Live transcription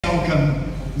how we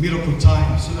can meet up with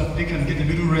time so that they can get a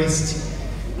little rest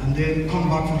and then come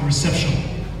back for the reception.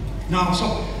 Now, so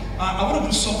I want to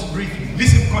do something briefly.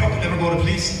 Listen quietly, everybody,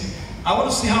 please. I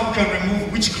want to see how we can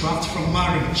remove witchcraft from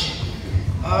marriage.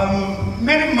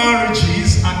 Many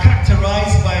marriages are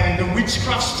characterized by the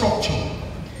witchcraft structure,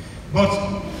 but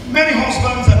many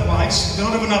husbands and wives, they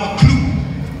don't even have a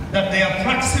clue that they are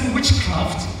practicing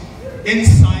witchcraft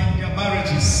inside their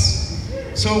marriages.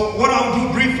 So what I'll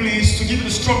do briefly is to give you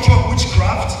the structure of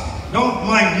witchcraft. Don't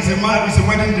mind, it's a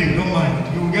wedding day, don't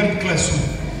mind. You will get it clear soon.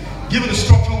 Give you the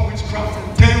structure of witchcraft,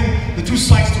 and tell you the two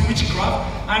sides to witchcraft,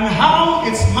 and how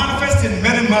it's manifested in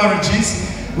many marriages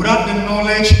without the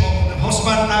knowledge of the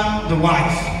husband and the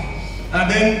wife.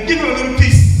 And then give you a little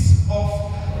piece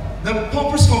of the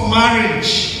purpose for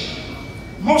marriage.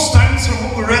 Most times from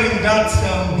what we read in that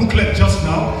booklet just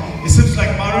now, it seems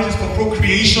like marriage is for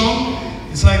procreation.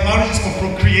 It's like marriage is for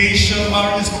procreation,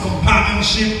 marriage is for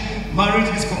companionship,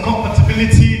 marriage is for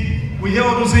compatibility. We hear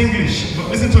all those English, but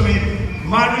listen to me,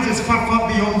 marriage is far, far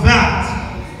beyond that.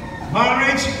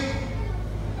 Marriage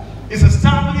is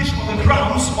established on the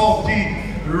grounds of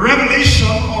the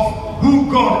revelation of who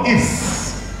God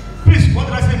is. Please, what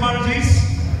did I say marriage is?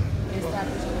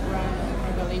 Established on the ground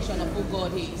of the revelation of who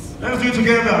God is. Let's do it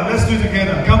together. Let's do it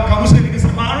together. Can we say it? It's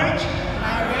a marriage?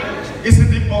 Marriage is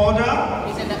in the order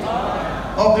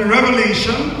of the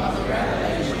revelation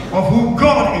of who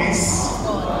God is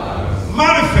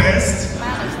manifest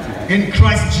in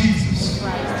Christ Jesus.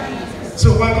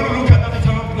 So we're going to look at that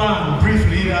eternal plan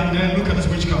briefly and then look at this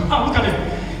witchcraft. Now look at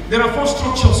it. There are four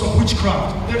structures of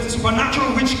witchcraft. There is a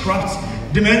supernatural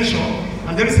witchcraft dimension,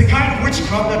 and there is a kind of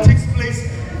witchcraft that takes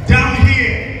place down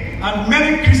here. And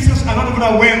many Christians are not even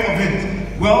aware of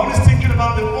it. We're always thinking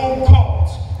about the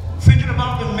occult, thinking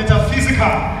about the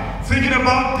metaphysical, thinking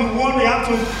about the one they have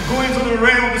to go into the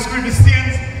realm of the spirit. The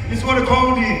science is what they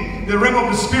call the realm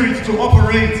of the spirit to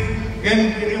operate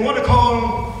in what they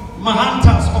call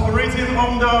Mahantas, operating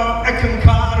under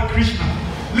Ekankara Krishna.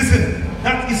 Listen,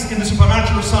 that is in the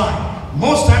supernatural side.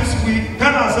 Most times we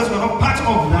tell ourselves we're not part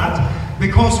of that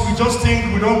because we just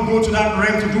think we don't go to that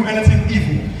realm to do anything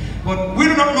evil. But we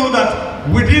do not know that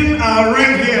within our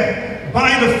realm here,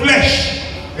 by the flesh,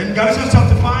 in Galatians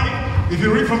chapter 5, if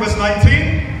you read from verse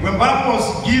 19, when Bible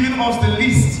was giving us the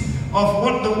list of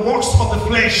what the works of the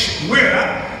flesh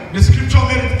were, the scripture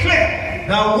made it clear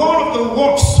that one of the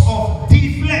works of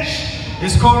the flesh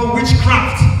is called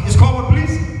witchcraft. It's called what,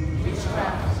 please?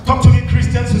 Witchcraft. Talk to me,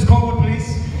 Christians. It's called what,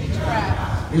 please?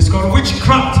 Witchcraft. It's called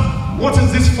witchcraft. What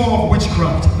is this form of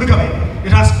witchcraft? Look at it.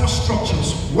 It has four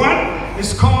structures. One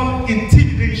is called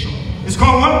intimidation. It's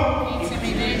called what?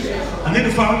 Intimidation. And then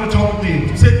the family talk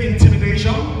name. Say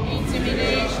intimidation.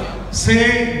 Intimidation.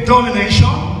 Say domination.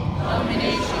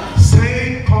 Domination.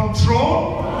 Say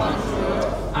control.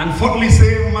 Control. And fourthly,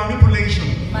 say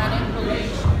manipulation.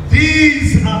 Manipulation.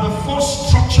 These are the four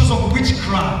structures of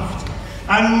witchcraft.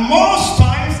 And most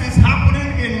times it's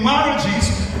happening in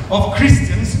marriages of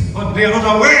Christians, but they are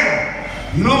not aware.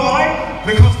 You know why?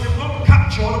 Because they've not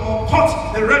captured or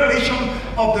caught the revelation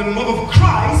of the love of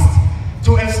Christ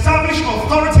to establish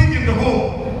authority in the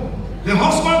home. The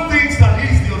husband thinks that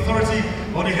he is the authority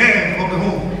or the head of the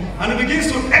home, and he begins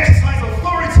to exercise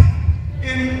authority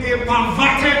in a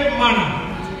perverted manner,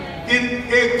 in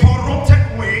a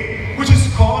corrupted way, which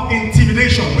is called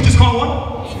intimidation. Which is called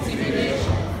what?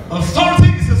 Intimidation.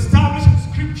 Authority is established in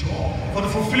scripture for the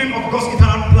fulfilling of God's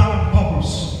eternal plan and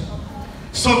purpose.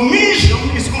 Submission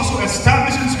is also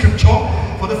established in scripture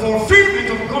for the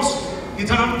fulfillment of God's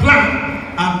eternal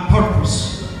plan and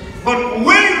purpose. But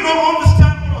when you don't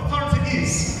understand what authority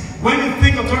is, when you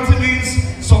think authority means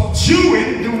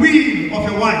subduing the will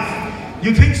of your wife,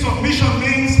 you think submission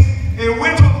means a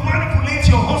way to manipulate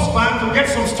your husband to get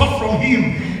some stuff from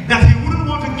him that he wouldn't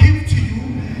want to give to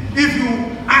you if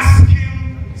you ask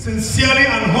him sincerely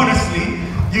and honestly.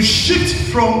 You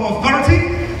shift from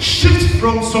authority, shift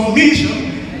from submission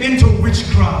into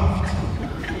witchcraft.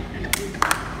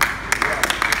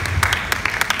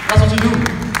 That's what you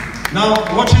do. Now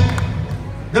watch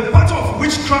it. The part of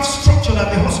witchcraft structure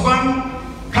that the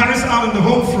husband carries out in the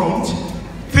home front,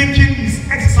 thinking he's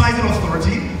exercising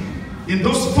authority, in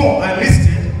those four I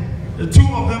listed, the two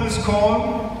of them is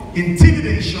called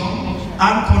intimidation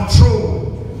and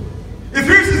control. If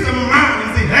he is the man,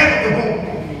 he's the head of the home.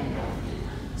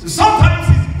 So sometimes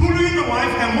he's bullying the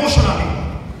wife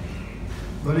emotionally,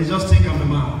 but he just thinks I'm the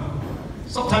man.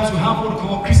 Sometimes we have what we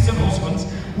call Christian husbands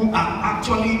who are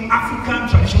actually African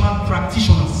traditional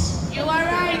practitioners. You are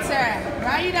right, sir.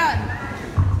 Right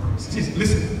on.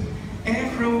 Listen.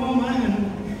 Every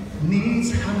woman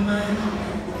needs a man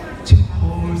to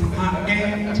hold her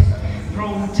hand.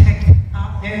 protect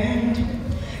our end.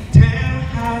 Devil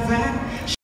has